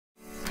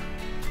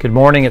Good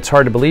morning. It's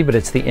hard to believe, but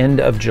it's the end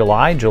of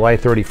July, July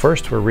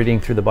 31st. We're reading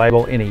through the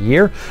Bible in a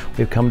year.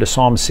 We've come to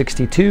Psalms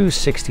 62,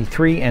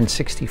 63, and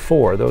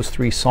 64. Those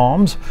three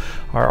Psalms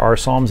are our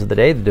Psalms of the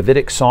day, the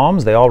Davidic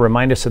Psalms. They all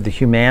remind us of the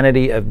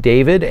humanity of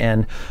David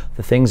and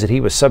the things that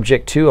he was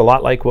subject to, a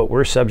lot like what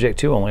we're subject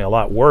to, only a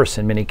lot worse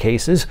in many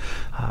cases.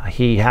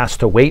 He has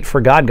to wait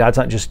for God. God's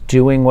not just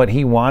doing what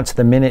he wants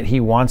the minute he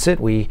wants it.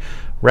 We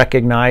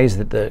recognize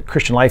that the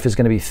Christian life is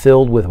going to be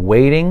filled with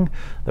waiting.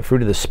 The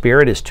fruit of the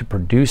Spirit is to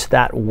produce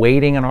that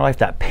waiting in our life,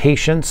 that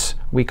patience,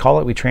 we call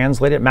it. We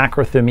translate it.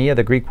 Macrothumia,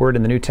 the Greek word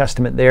in the New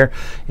Testament there,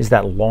 is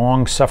that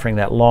long suffering,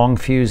 that long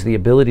fuse, the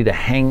ability to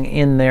hang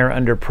in there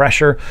under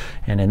pressure,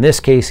 and in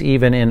this case,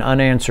 even in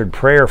unanswered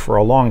prayer for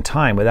a long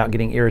time without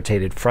getting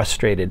irritated,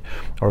 frustrated,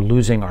 or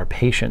losing our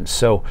patience.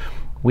 So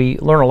we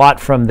learn a lot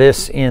from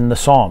this in the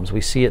Psalms.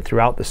 We see it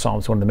throughout the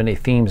Psalms, one of the many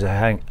themes of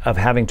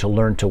having to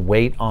learn to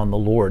wait on the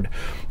Lord.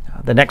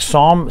 The next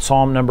Psalm,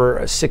 Psalm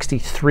number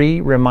 63,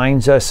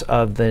 reminds us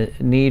of the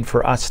need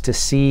for us to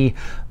see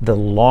the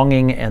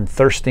longing and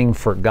thirsting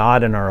for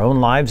God in our own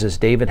lives as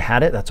David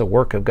had it. That's a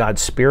work of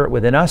God's Spirit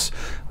within us.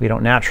 We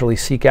don't naturally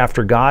seek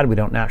after God. We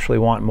don't naturally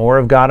want more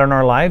of God in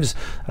our lives.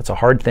 That's a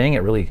hard thing.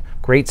 It really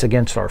grates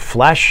against our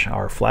flesh.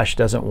 Our flesh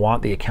doesn't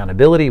want the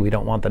accountability. We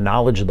don't want the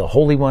knowledge of the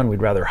Holy One.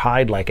 We'd rather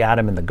hide like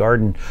Adam in the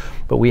garden.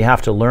 But we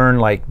have to learn,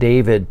 like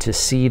David, to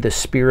see the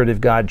Spirit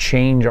of God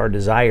change our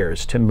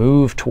desires, to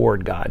move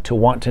toward God, to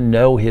want to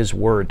know His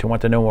Word, to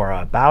want to know more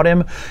about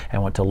Him,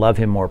 and want to love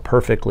Him more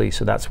perfectly.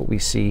 So that's what we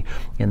see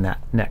in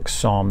that next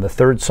Psalm. The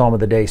third Psalm of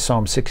the day,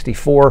 Psalm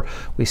 64,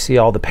 we see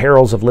all the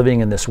perils of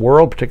living in this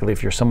world, particularly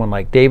if you're someone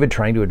like David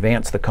trying to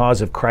advance the cause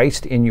of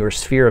Christ in your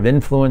sphere of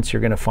influence.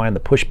 You're going to find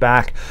the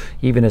pushback,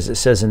 even as it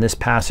says in this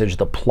passage,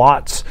 the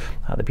plots,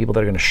 the people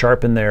that are going to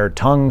sharpen their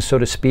tongues, so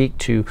to speak,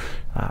 to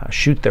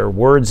shoot their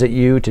words at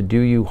you, to do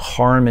you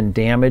harm and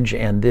damage.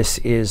 And this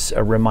is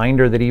a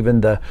reminder that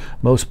even the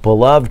most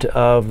beloved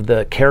of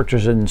the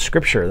characters in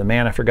Scripture, the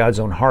man after God's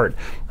own heart,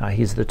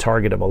 he's the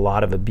target of a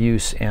lot of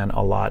abuse, and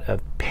a lot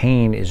of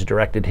pain is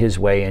directed his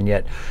way. And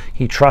yet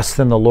he trusts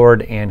in the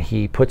Lord, and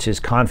he puts his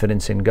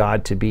confidence in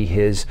God to be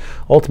his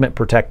ultimate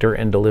protector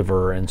and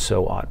deliverer, and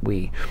so ought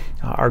we.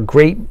 Our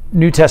great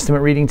New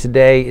Testament reading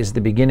today is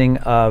the beginning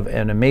of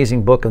an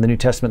amazing book of the New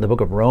Testament, the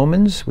book of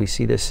Romans. We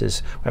see this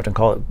as,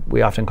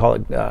 we often call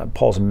it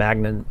Paul's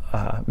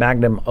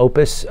magnum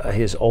opus,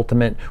 his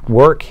ultimate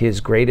work, his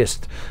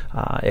greatest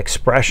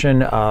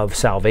expression of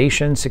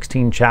salvation.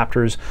 16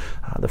 chapters,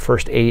 the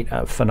first 8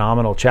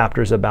 phenomenal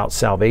chapters about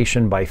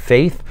salvation by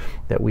faith,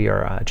 that we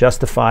are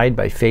justified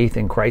by faith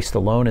in Christ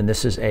alone. And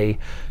this is a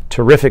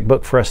terrific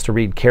book for us to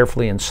read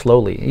carefully and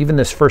slowly. Even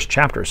this first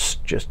chapter is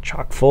just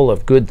chock full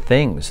of good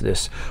things.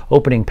 This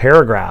opening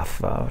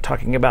paragraph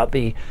talking about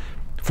the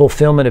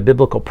fulfillment of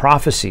biblical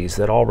prophecies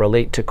that all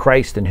relate to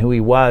Christ and who he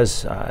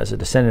was as a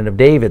descendant of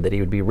David, that he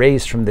would be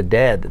raised from the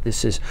dead, that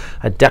this is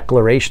a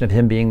declaration of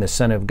him being the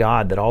Son of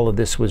God, that all of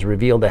this was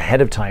revealed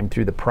ahead of time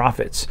through the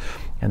prophets,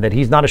 and that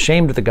he's not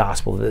ashamed of the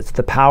gospel, that it's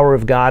the power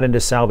of God into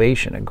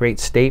salvation, a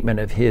great statement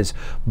of his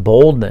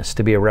boldness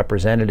to be a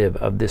representative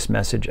of this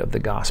message of the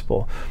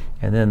gospel.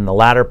 And then the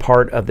latter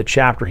part of the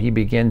chapter, he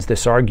begins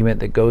this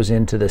argument that goes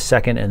into the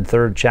second and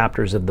third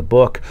chapters of the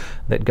book,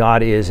 that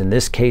God is, in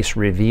this case,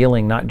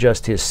 revealing not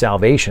just his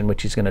salvation,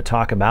 which he's going to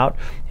talk about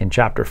in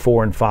chapter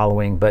 4 and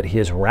following, but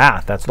his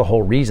wrath. That's the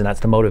whole reason. That's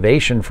the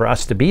motivation for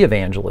us to be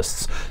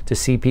evangelists, to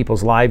see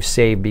people's lives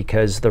saved,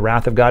 because the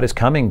wrath of God is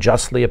coming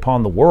justly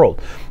upon the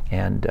world.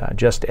 And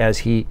just as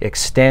he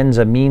extends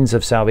a means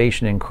of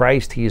salvation in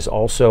Christ, he is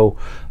also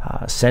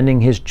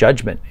sending his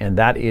judgment. And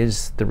that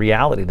is the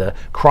reality. The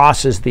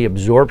cross is the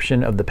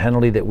absorption of the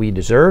penalty that we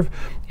deserve.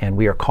 And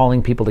we are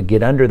calling people to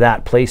get under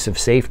that place of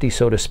safety,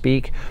 so to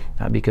speak,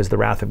 because the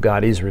wrath of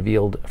God is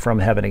revealed from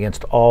heaven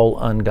against all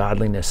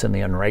ungodliness and the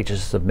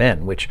unrighteousness of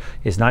men, which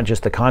is not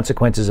just the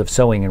consequences of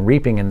sowing and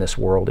reaping in this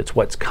world. It's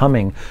what's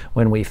coming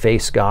when we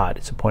face God.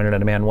 It's appointed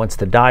unto man once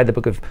to die, the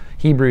book of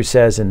Hebrews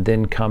says, and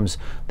then comes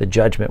the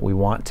judgment. We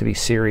want to be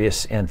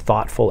serious and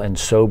thoughtful and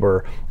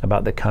sober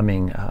about the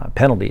coming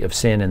penalty of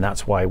sin, and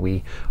that's why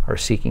we are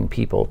seeking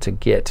people to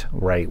get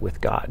right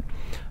with God.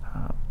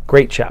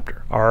 Great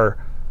chapter. Our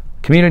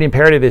community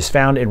imperative is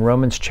found in 1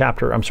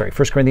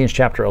 Corinthians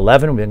chapter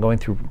 11. We've been going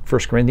through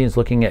 1 Corinthians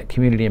looking at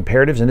community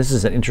imperatives, and this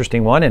is an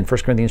interesting one in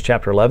 1 Corinthians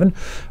chapter 11,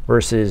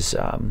 verses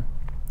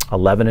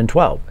 11 and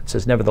 12. It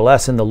says,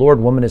 "Nevertheless, in the Lord,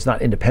 woman is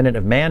not independent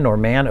of man, nor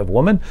man of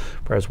woman.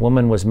 For as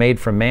woman was made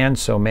from man,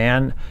 so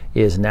man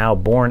is now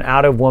born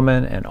out of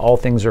woman, and all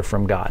things are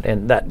from God."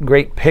 And that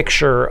great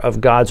picture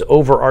of God's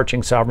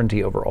overarching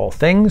sovereignty over all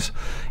things,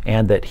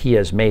 and that he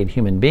has made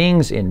human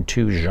beings in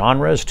 2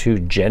 genres, 2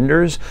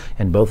 genders,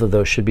 and both of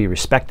those should be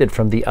respected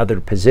from the other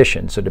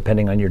position. So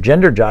depending on your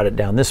gender, jot it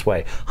down this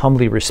way.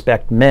 Humbly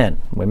respect men.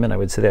 Women, I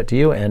would say that to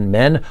you. And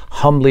men,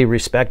 humbly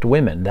respect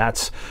women.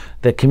 That's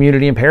the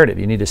community imperative.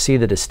 You need to see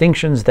the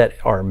distinctions that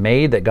are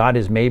made, that God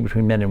has made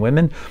between men and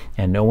women,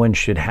 and no one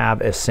should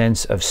have a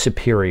sense of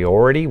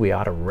superiority. We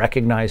ought to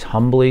recognize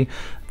humbly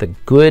the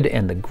good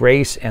and the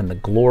grace and the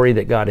glory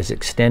that God is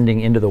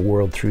extending into the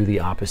world through the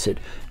opposite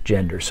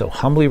gender. So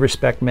humbly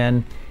respect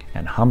men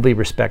and humbly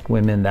respect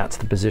women. That's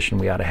the position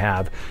we ought to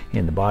have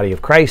in the body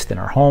of Christ, in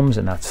our homes,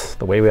 and that's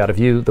the way we ought to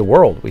view the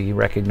world. We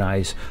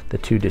recognize the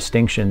two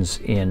distinctions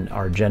in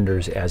our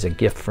genders as a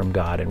gift from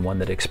God, and one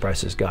that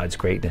expresses God's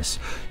greatness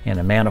in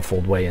a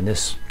manifold way, in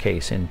this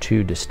case in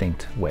two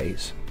distinct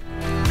ways.